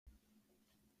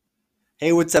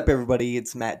Hey, what's up, everybody?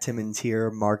 It's Matt Timmons here,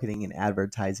 Marketing and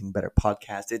Advertising Better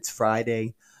podcast. It's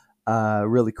Friday.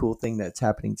 Really cool thing that's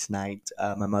happening tonight.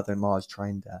 My mother-in-law is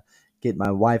trying to get my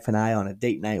wife and I on a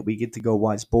date night. We get to go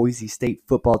watch Boise State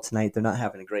football tonight. They're not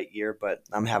having a great year, but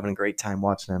I'm having a great time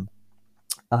watching them.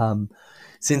 Um,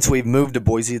 since we've moved to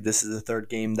Boise, this is the third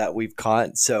game that we've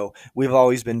caught. So we've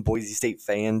always been Boise State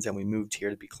fans, and we moved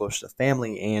here to be closer to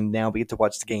family. And now we get to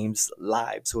watch the games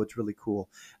live, so it's really cool.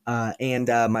 And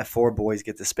my four boys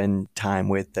get to spend time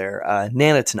with their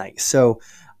Nana tonight. So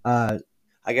I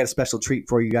got a special treat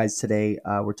for you guys today.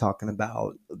 We're talking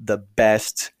about the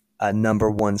best. Number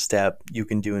one step you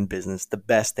can do in business, the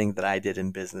best thing that I did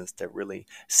in business that really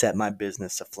set my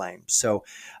business aflame. So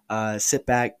sit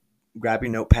back, grab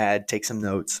your notepad, take some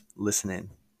notes, listen in.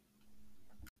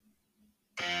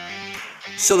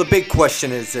 So the big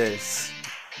question is this: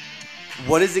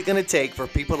 what is it going to take for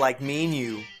people like me and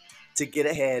you to get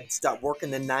ahead, stop working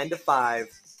the 9 to 5,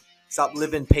 stop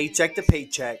living paycheck to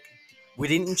paycheck? We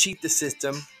didn't cheat the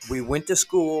system. We went to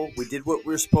school, we did what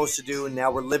we were supposed to do, and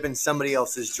now we're living somebody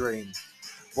else's dream.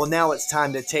 Well, now it's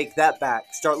time to take that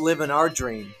back, start living our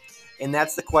dream. And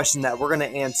that's the question that we're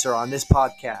going to answer on this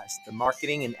podcast, the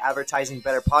Marketing and Advertising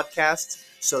Better podcast.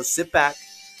 So sit back,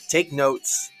 take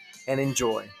notes, and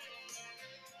enjoy.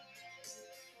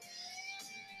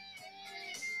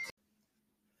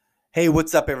 Hey,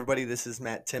 what's up, everybody? This is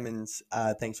Matt Timmons.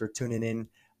 Thanks for tuning in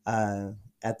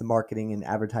at the Marketing and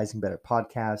Advertising Better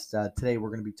podcast. Today, we're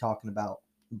going to be talking about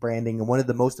branding and one of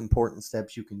the most important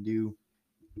steps you can do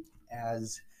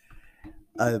as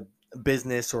a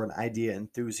business or an idea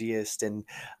enthusiast. And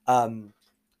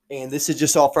this is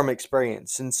just all from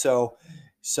experience. And so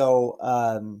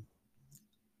I'm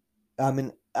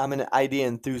an idea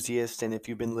enthusiast, and if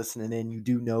you've been listening in, you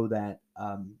do know that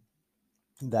I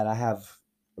have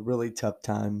a really tough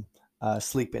time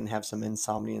sleeping, have some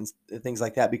insomnia and things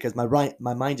like that because my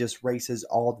mind just races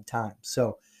all the time.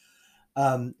 So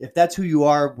if that's who you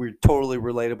are, we're totally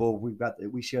relatable.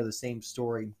 We share the same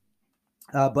story.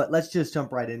 But let's just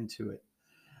jump right into it.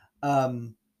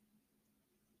 Um,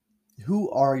 who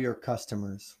are your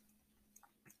customers?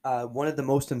 One of the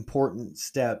most important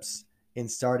steps in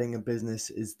starting a business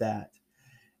is that.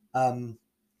 Um,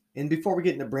 and before we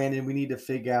get into branding, we need to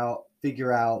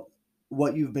figure out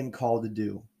what you've been called to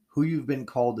do, who you've been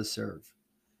called to serve.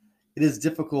 It is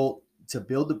difficult to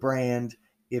build a brand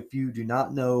if you do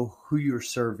not know who you're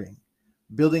serving.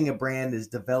 Building a brand is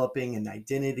developing an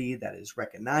identity that is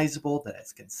recognizable, that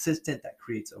is consistent, that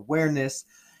creates awareness,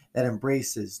 that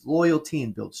embraces loyalty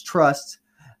and builds trust.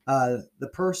 The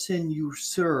person you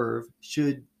serve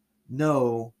should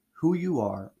know who you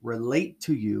are, relate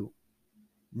to you,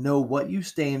 know what you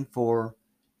stand for,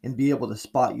 and be able to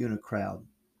spot you in a crowd.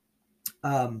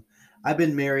 Um, I've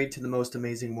been married to the most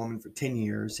amazing woman for 10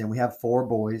 years, and we have four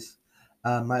boys.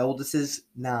 My oldest is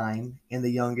 9, and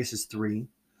the youngest is 3.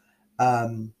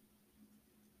 Um,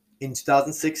 in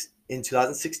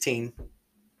 2016,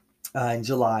 in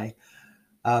July,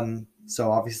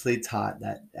 so obviously it's hot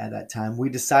at that time, we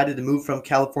decided to move from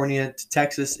California to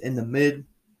Texas in the mid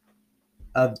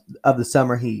of the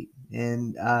summer heat.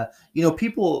 And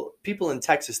people in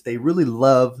Texas, they really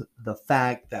love the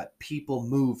fact that people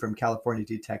move from California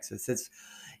to Texas.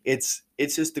 It's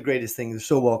just the greatest thing. They're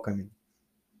so welcoming.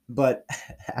 But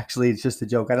actually, it's just a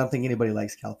joke. I don't think anybody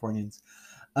likes Californians.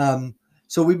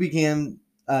 So we began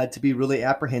to be really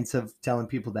apprehensive telling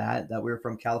people that we were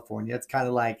from California. It's kind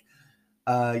of like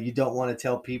you don't want to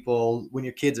tell people when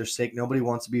your kids are sick. Nobody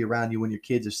wants to be around you when your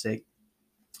kids are sick.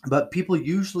 But people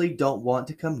usually don't want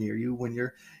to come near you when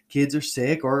your kids are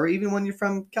sick or even when you're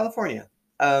from California.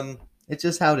 It's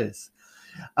just how it is.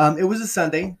 It was a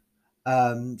Sunday.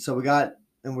 So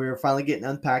we were finally getting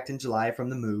unpacked in July from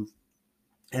the move.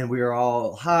 And we were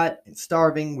all hot and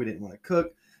starving. We didn't want to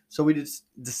cook. So we just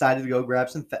decided to go grab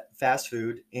some fast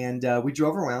food. And we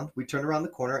drove around. We turned around the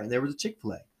corner and there was a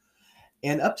Chick-fil-A.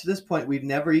 And up to this point, we've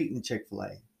never eaten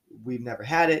Chick-fil-A. We've never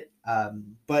had it.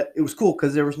 But it was cool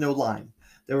because there was no line.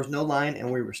 There was no line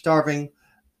and we were starving.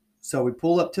 So we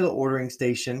pull up to the ordering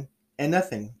station and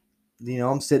nothing.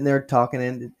 I'm sitting there talking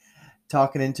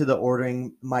into the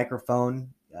ordering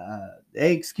microphone.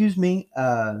 Hey, excuse me.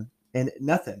 And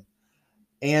nothing.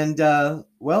 And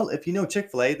well, if you know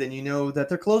Chick-fil-A, then you know that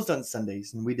they're closed on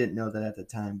Sundays. And we didn't know that at the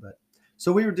time. But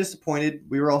so we were disappointed.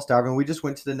 We were all starving. We just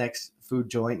went to the next food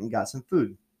joint and got some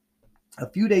food. A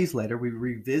few days later, we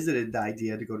revisited the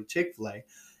idea to go to Chick-fil-A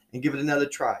and give it another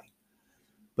try.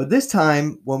 But this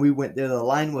time, when we went there, the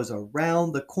line was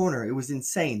around the corner. It was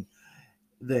insane.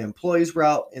 The employees were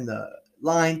out in the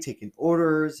line taking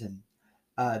orders, and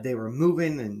they were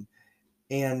moving,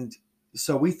 and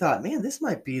So we thought, man, this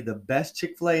might be the best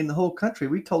Chick-fil-A in the whole country.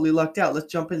 We totally lucked out.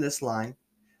 Let's jump in this line.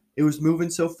 It was moving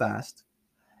so fast.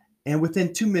 And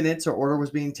within 2 minutes, our order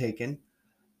was being taken.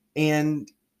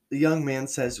 And the young man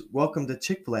says, "Welcome to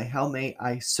Chick-fil-A. How may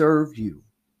I serve you?"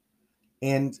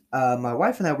 And my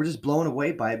wife and I were just blown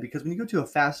away by it, because when you go to a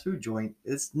fast food joint,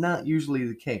 it's not usually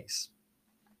the case.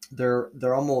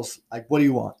 They're almost like, "What do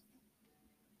you want?"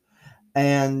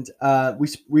 And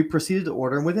we proceeded to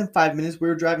order, and within 5 minutes, we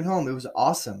were driving home. It was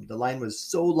awesome. The line was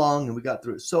so long, and we got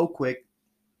through it so quick.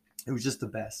 It was just the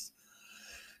best.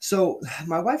 So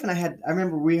my wife and I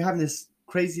remember we were having this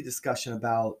crazy discussion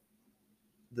about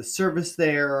the service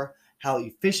there, how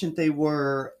efficient they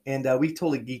were, and we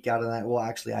totally geek out on that. Well,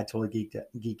 actually, I totally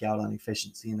geek out on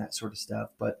efficiency and that sort of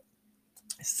stuff. But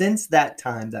since that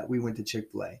time that we went to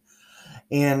Chick-fil-A,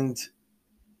 and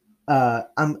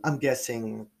I'm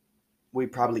guessing we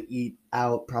probably eat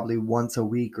out probably once a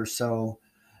week or so.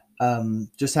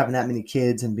 Just having that many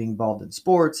kids and being involved in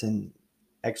sports and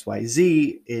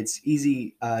XYZ, it's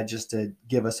easy just to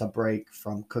give us a break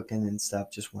from cooking and stuff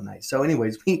just one night. So,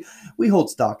 anyways, we hold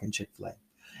stock in Chick-fil-A.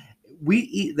 We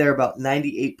eat there about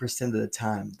 98% of the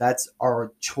time. That's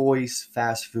our choice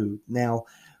fast food. Now,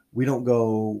 we don't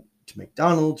go to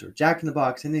McDonald's or Jack in the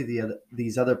Box, any of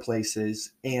these other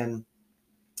places, and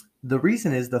the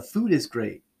reason is the food is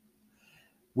great.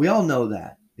 We all know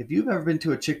that. If you've ever been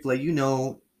to a Chick-fil-A, you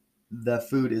know the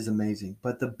food is amazing.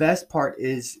 But the best part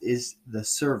is the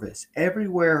service.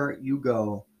 Everywhere you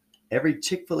go, every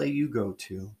Chick-fil-A you go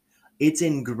to, it's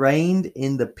ingrained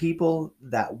in the people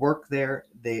that work there.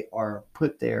 They are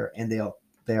put there, and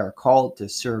they are called to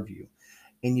serve you.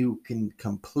 And you can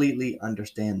completely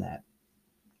understand that.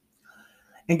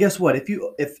 And guess what?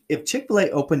 If Chick-fil-A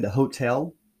opened a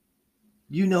hotel,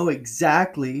 you know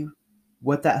exactly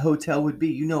what that hotel would be.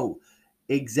 You know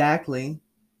exactly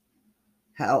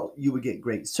how you would get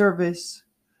great service.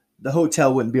 The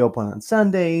hotel wouldn't be open on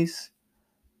Sundays.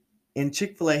 And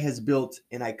Chick-fil-A has built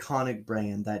an iconic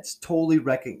brand that's totally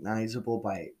recognizable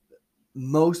by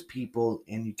most people,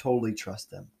 and you totally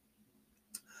trust them.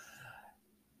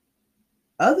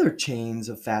 Other chains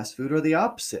of fast food are the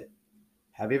opposite.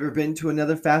 Have you ever been to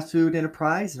another fast food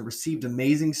enterprise and received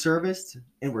amazing service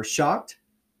and were shocked?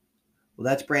 Well,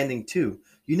 that's branding too.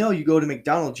 You know, you go to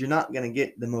McDonald's, you're not going to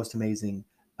get the most amazing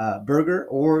burger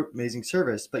or amazing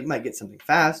service, but you might get something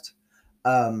fast.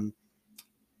 Um,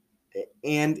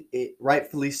 and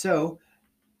rightfully so,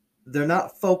 they're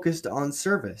not focused on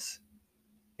service.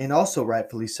 And also,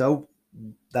 rightfully so,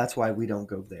 that's why we don't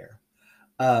go there.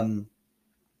 Um,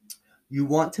 you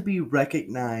want to be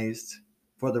recognized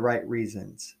for the right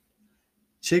reasons.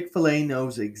 Chick-fil-A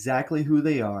knows exactly who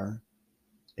they are,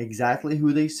 exactly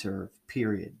who they serve,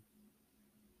 period.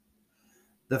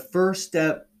 The first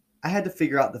step, I had to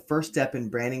figure out the first step in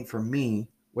branding for me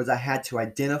was I had to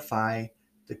identify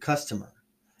the customer.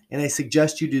 And I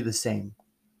suggest you do the same.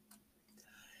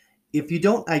 If you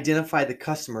don't identify the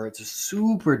customer, it's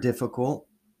super difficult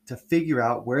to figure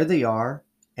out where they are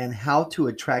and how to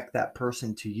attract that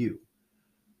person to you.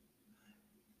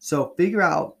 So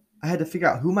I had to figure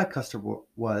out who my customer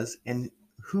was and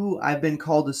who I've been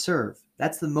called to serve.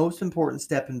 That's the most important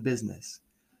step in business.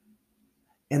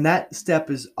 And that step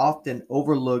is often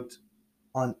overlooked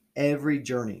on every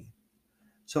journey.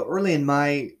 So early in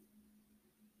my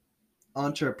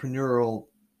entrepreneurial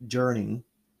journey,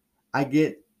 I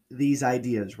get these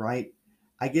ideas, right?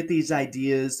 I get these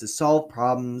ideas to solve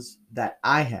problems that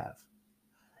I have.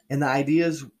 And the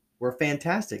ideas were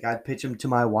fantastic. I'd pitch them to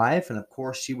my wife, and of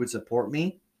course she would support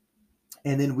me.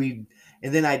 And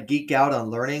then I'd geek out on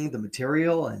learning the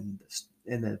material and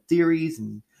the theories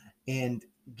and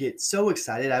get so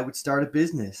excited I would start a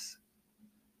business.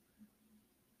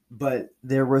 But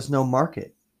there was no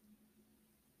market.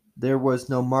 There was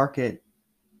no market.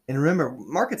 And remember,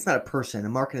 market's not a person, a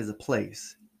market is a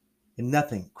place. And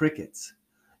nothing, crickets.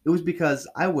 It was because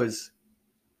I was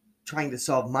trying to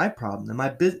solve my problem, and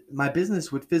my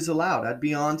business would fizzle out. I'd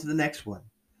be on to the next one.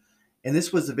 And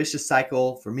this was a vicious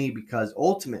cycle for me because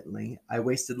ultimately I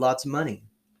wasted lots of money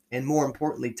and, more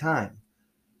importantly, time.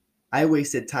 I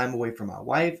wasted time away from my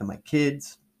wife and my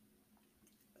kids,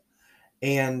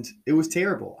 and it was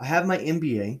terrible. I have my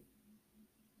MBA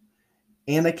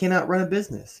and I cannot run a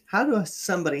business. How does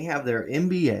somebody have their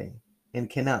MBA and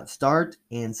cannot start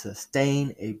and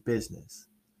sustain a business?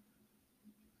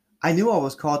 I knew I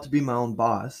was called to be my own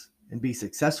boss and be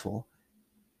successful.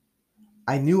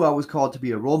 I knew I was called to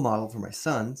be a role model for my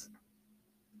sons,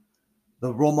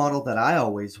 the role model that I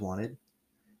always wanted.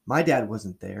 My dad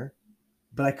wasn't there,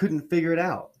 but I couldn't figure it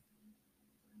out.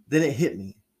 Then it hit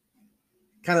me.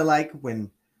 Kind of like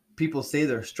when people say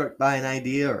they're struck by an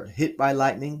idea or hit by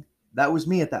lightning. That was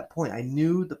me at that point. I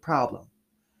knew the problem.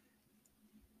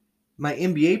 My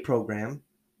MBA program,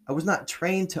 I was not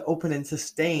trained to open and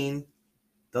sustain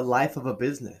the life of a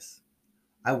business.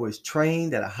 I was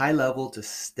trained at a high level to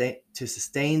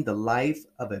sustain the life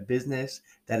of a business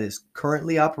that is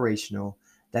currently operational,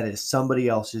 that is somebody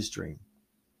else's dream.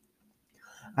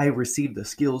 I received the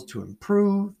skills to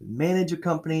improve, manage a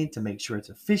company, to make sure it's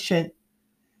efficient.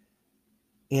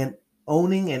 And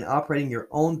owning and operating your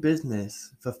own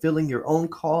business, fulfilling your own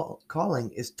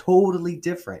calling is totally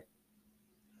different.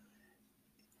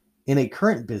 In a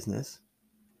current business,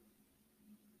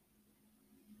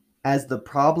 as the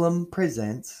problem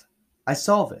presents, I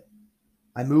solve it.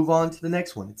 I move on to the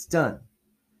next one. It's done.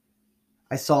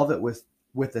 I solve it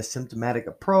with a symptomatic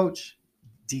approach,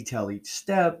 detail each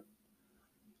step,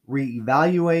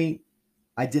 reevaluate,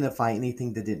 identify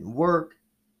anything that didn't work,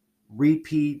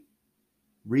 repeat,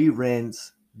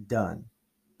 re-rinse, done.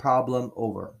 Problem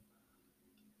over.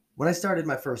 When I started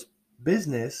my first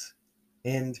business,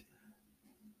 and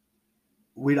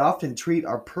we'd often treat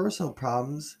our personal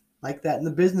problems like that in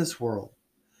the business world.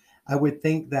 I would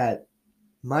think that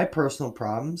my personal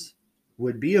problems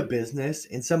would be a business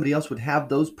and somebody else would have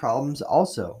those problems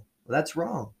also. Well, that's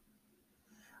wrong.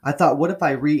 I thought, what if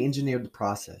I re-engineered the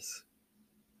process?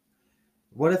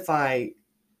 What if I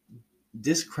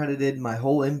discredited my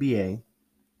whole MBA,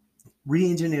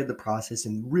 re-engineered the process,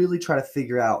 and really try to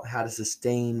figure out how to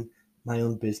sustain my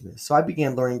own business? So I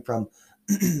began learning from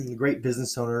great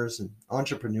business owners and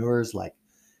entrepreneurs like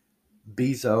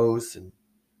Bezos and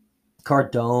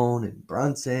Cardone and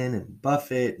Brunson and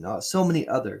Buffett and so many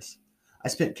others. I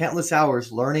spent countless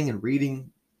hours learning and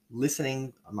reading,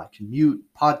 listening on my commute,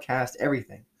 podcast,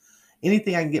 everything.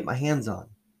 Anything I can get my hands on.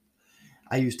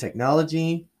 I use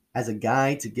technology as a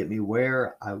guide to get me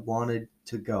where I wanted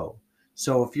to go.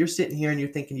 So if you're sitting here and you're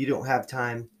thinking you don't have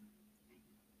time,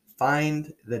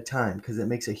 find the time, because it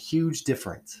makes a huge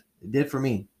difference. It did for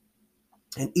me.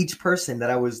 And each person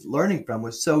that I was learning from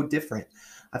was so different.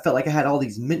 I felt like I had all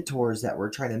these mentors that were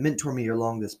trying to mentor me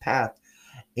along this path.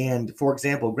 And for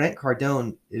example, Grant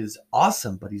Cardone is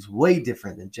awesome, but he's way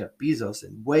different than Jeff Bezos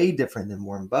and way different than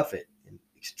Warren Buffett and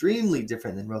extremely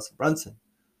different than Russell Brunson.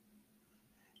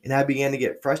 And I began to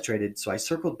get frustrated. So I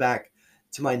circled back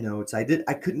to my notes. I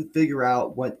couldn't figure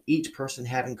out what each person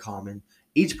had in common.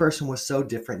 Each person was so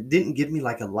different. It didn't give me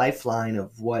like a lifeline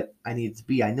of what I needed to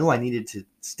be. I knew I needed to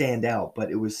stand out,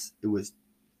 but it was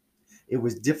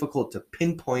difficult to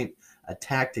pinpoint a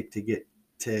tactic to get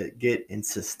and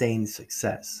sustain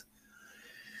success.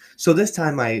 So this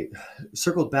time I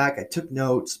circled back, I took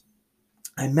notes,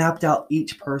 I mapped out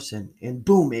each person, and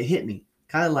boom, it hit me.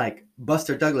 Kind of like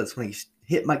Buster Douglas when he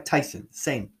hit Mike Tyson,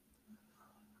 same.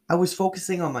 I was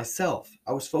focusing on myself.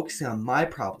 I was focusing on my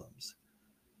problems.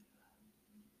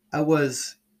 I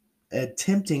was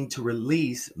attempting to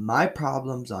release my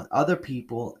problems on other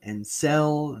people and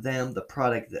sell them the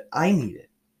product that I needed.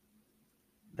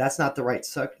 That's not the right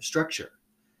structure.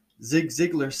 Zig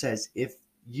Ziglar says, if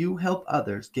you help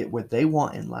others get what they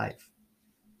want in life,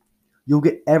 you'll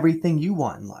get everything you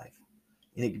want in life.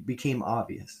 And it became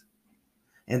obvious.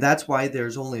 And that's why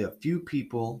there's only a few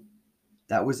people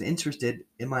that was interested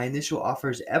in my initial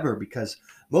offers ever, because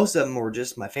most of them were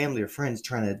just my family or friends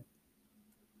trying to,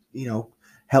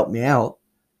 help me out.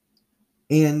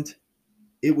 And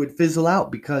it would fizzle out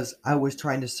because I was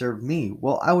trying to serve me.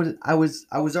 Well, I was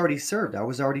already served. I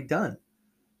was already done.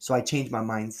 So I changed my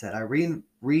mindset.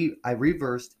 I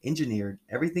reversed engineered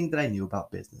everything that I knew about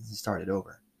business and started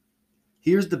over.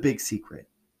 Here's the big secret.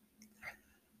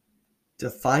 To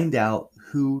find out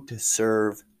who to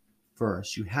serve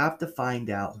first. You have to find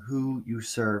out who you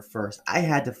serve first. I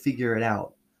had to figure it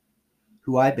out,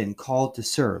 who I've been called to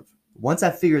serve. Once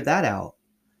I figured that out,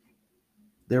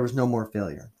 there was no more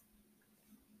failure.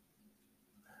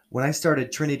 When I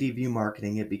started Trinity View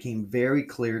Marketing, it became very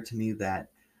clear to me that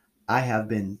I have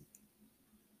been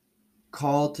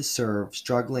called to serve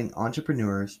struggling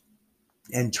entrepreneurs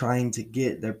and trying to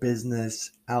get their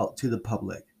business out to the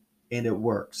public, and it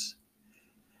works.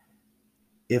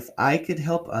 If I could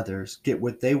help others get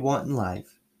what they want in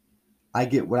life, I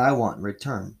get what I want in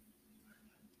return.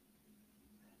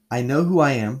 I know who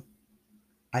I am.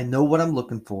 I know what I'm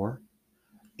looking for,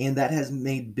 and that has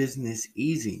made business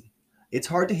easy. It's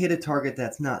hard to hit a target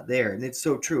that's not there, and it's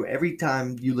so true. Every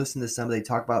time you listen to somebody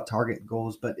talk about target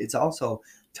goals, but it's also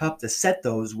tough to set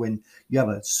those when you have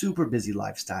a super busy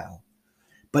lifestyle.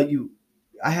 But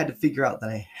I had to figure out that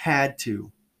I had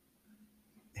to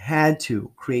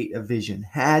create a vision,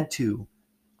 had to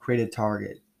create a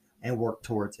target and work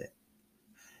towards it.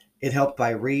 It helped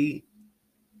by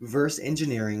reverse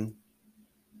engineering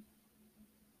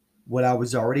what I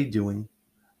was already doing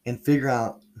and figure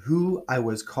out who I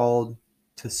was called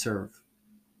to serve.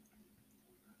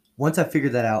 Once I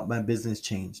figured that out, my business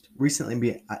changed.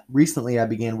 Recently I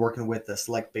began working with a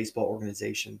select baseball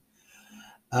organization.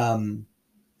 And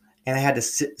I had to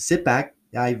sit back.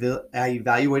 I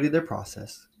evaluated their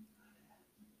process.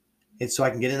 And so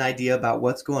I can get an idea about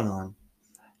what's going on.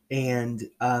 And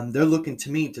they're looking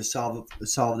to me to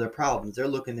solve their problems. They're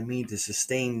looking to me to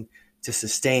sustain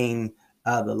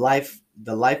the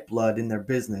lifeblood in their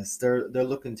business. They're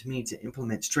looking to me to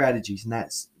implement strategies and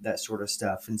that sort of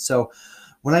stuff. And so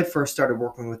when I first started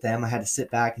working with them, I had to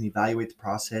sit back and evaluate the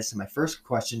process. And my first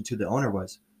question to the owner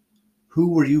was, "Who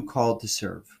were you called to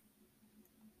serve?"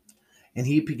 And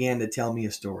he began to tell me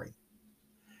a story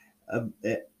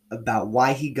about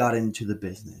why he got into the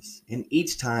business. And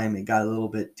each time it got a little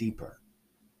bit deeper.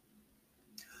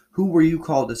 Who were you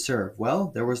called to serve?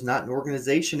 Well, there was not an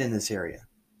organization in this area.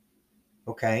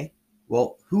 Okay.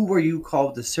 Well, who were you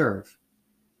called to serve?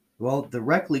 Well, the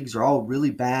rec leagues are all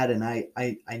really bad, and I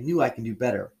knew I can do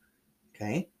better.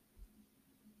 Okay.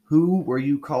 Who were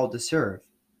you called to serve?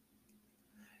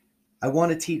 I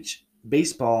want to teach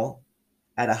baseball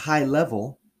at a high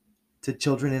level to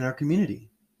children in our community.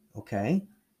 Okay.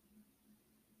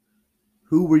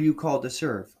 Who were you called to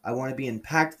serve? I want to be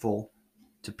impactful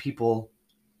to people,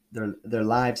 their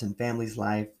lives and families'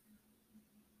 life.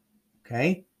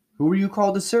 Okay. Who were you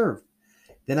called to serve?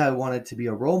 Then I wanted to be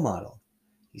a role model.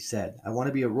 He said, I want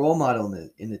to be a role model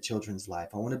in the children's life.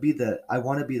 I want to be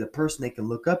the person they can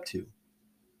look up to.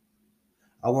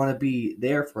 I want to be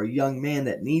there for a young man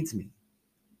that needs me,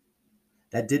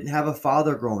 that didn't have a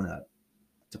father growing up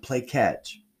to play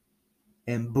catch.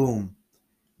 And boom,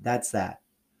 that's that.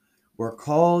 We're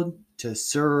called to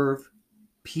serve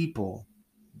people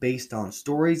based on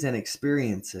stories and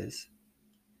experiences,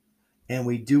 and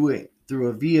we do it through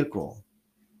a vehicle.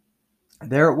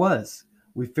 There it was.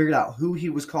 We figured out who he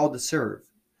was called to serve.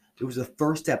 It was the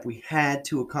first step we had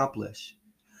to accomplish.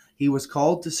 He was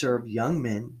called to serve young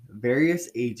men, various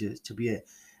ages, to be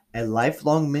a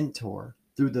lifelong mentor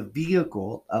through the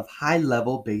vehicle of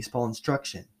high-level baseball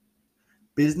instruction.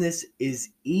 Business is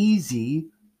easy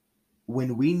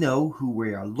when we know who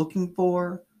we are looking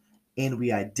for and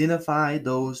we identify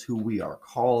those who we are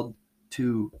called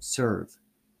to serve.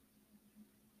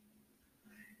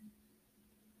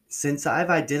 Since I've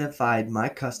identified my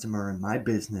customer and my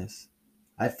business,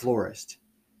 I've flourished.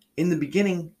 In the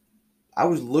beginning, I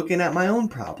was looking at my own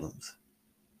problems,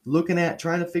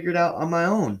 trying to figure it out on my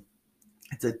own.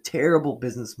 It's a terrible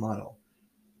business model.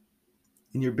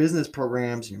 In your business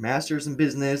programs, your masters in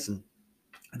business, and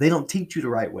they don't teach you the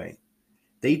right way.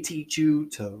 They teach you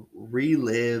to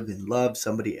relive and love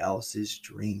somebody else's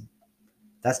dream.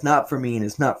 That's not for me, and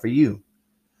it's not for you.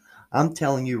 I'm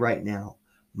telling you right now,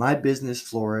 my business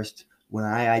flourished when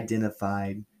I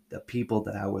identified the people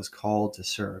that I was called to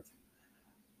serve. I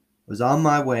was on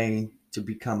my way to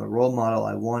become a role model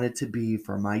I wanted to be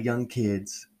for my young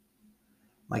kids.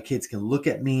 My kids can look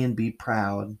at me and be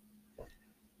proud,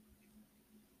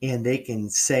 and they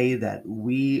can say that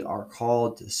we are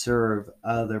called to serve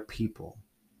other people.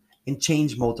 And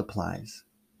change multiplies.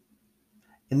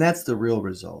 And that's the real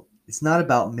result. It's not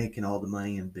about making all the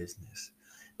money in business.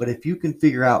 But if you can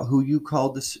figure out who you're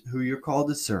called to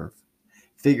serve,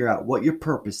 figure out what your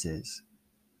purpose is,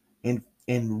 and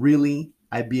really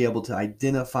I'd be able to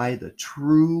identify the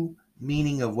true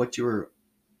meaning of what you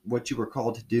were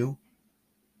called to do,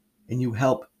 and you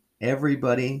help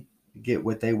everybody get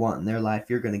what they want in their life,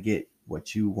 you're going to get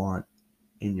what you want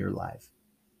in your life.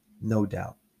 No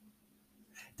doubt.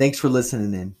 Thanks for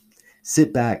listening in.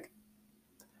 Sit back,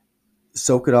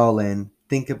 soak it all in,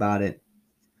 think about it,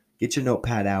 get your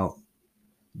notepad out,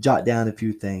 jot down a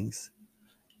few things,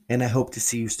 and I hope to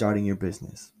see you starting your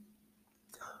business.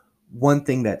 One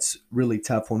thing that's really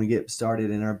tough when we get started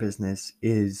in our business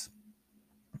is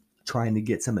trying to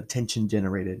get some attention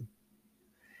generated.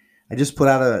 I just put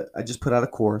out a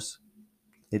course.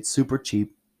 It's super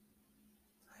cheap.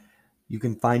 You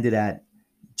can find it at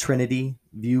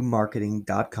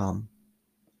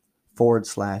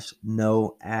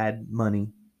trinityviewmarketing.com/no ad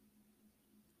money.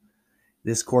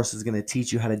 This course is going to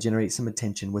teach you how to generate some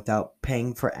attention without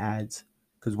paying for ads,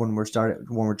 because when we're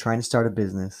trying to start a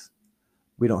business,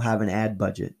 we don't have an ad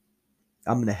budget.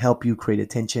 I'm going to help you create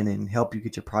attention and help you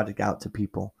get your product out to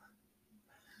people.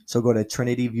 So go to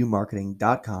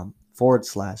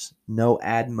trinityviewmarketing.com/no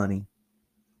ad money,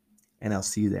 and I'll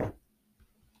see you there.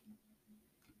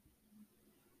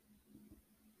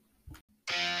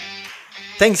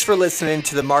 Thanks for listening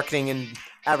to the Marketing and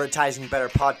Advertising Better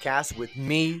podcast with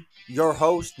me, your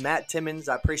host, Matt Timmons.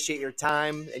 I appreciate your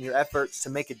time and your efforts to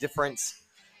make a difference.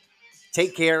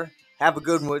 Take care, have a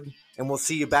good one, and we'll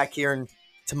see you back here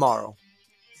tomorrow.